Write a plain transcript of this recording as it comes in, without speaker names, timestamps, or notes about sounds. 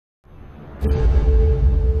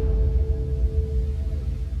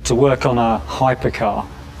To work on a hypercar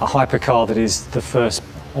that is the first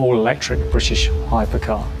all-electric British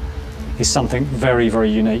hypercar, is something very, very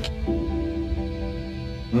unique.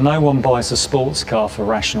 No one buys a sports car for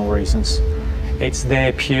rational reasons. It's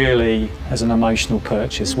there purely as an emotional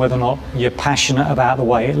purchase, whether or not you're passionate about the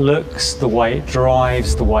way it looks, the way it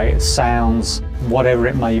drives, the way it sounds, whatever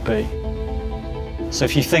it may be. So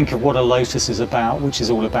if you think of what a Lotus is about, which is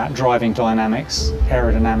all about driving dynamics,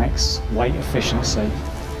 aerodynamics, weight efficiency,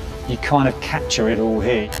 you kind of capture it all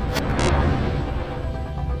here.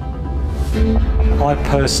 I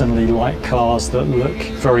personally like cars that look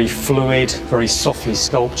very fluid, very softly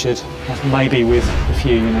sculptured, maybe with a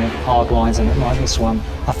few hard lines in it like this one.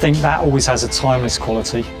 I think that always has a timeless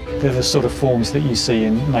quality. They're the sort of forms that you see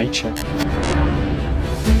in nature.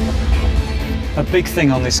 A big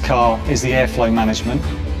thing on this car is the airflow management.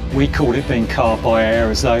 We called it being car by air,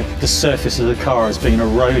 as though the surface of the car has been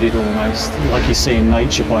eroded almost, like you see in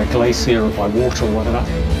nature by a glacier or by water or whatever.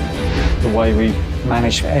 The way we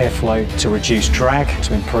manage airflow to reduce drag,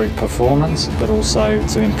 to improve performance, but also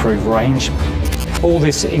to improve range. All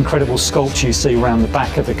this incredible sculpture you see around the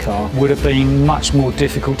back of the car would have been much more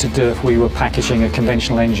difficult to do if we were packaging a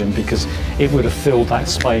conventional engine, because it would have filled that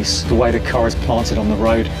space. The way the car is planted on the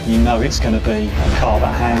road, you know it's going to be a car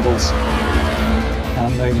that handles.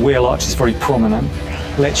 And the wheel arch is very prominent,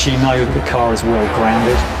 lets you know that the car is well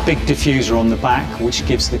grounded. Big diffuser on the back, which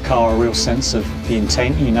gives the car a real sense of the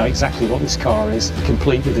intent. You know exactly what this car is,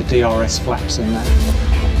 complete with the DRS flaps in there.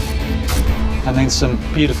 And then some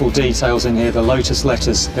beautiful details in here. The Lotus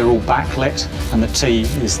letters, they're all backlit, and the T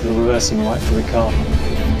is the reversing light for the car.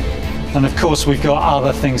 And of course we've got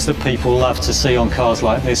other things that people love to see on cars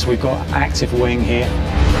like this. We've got active wing here.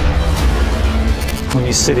 When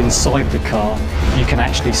you sit inside the car, you can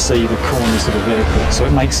actually see the corners of the vehicle. So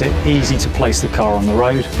it makes it easy to place the car on the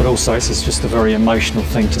road, but also it's just a very emotional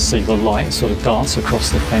thing to see the light sort of dance across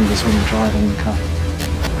the fenders when you're driving the car.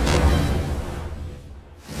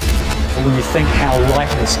 When you think how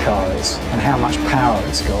light this car is and how much power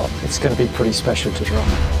it's got, it's going to be pretty special to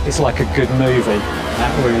drive. It's like a good movie.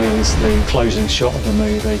 That really is the closing shot of the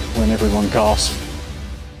movie when everyone gasps.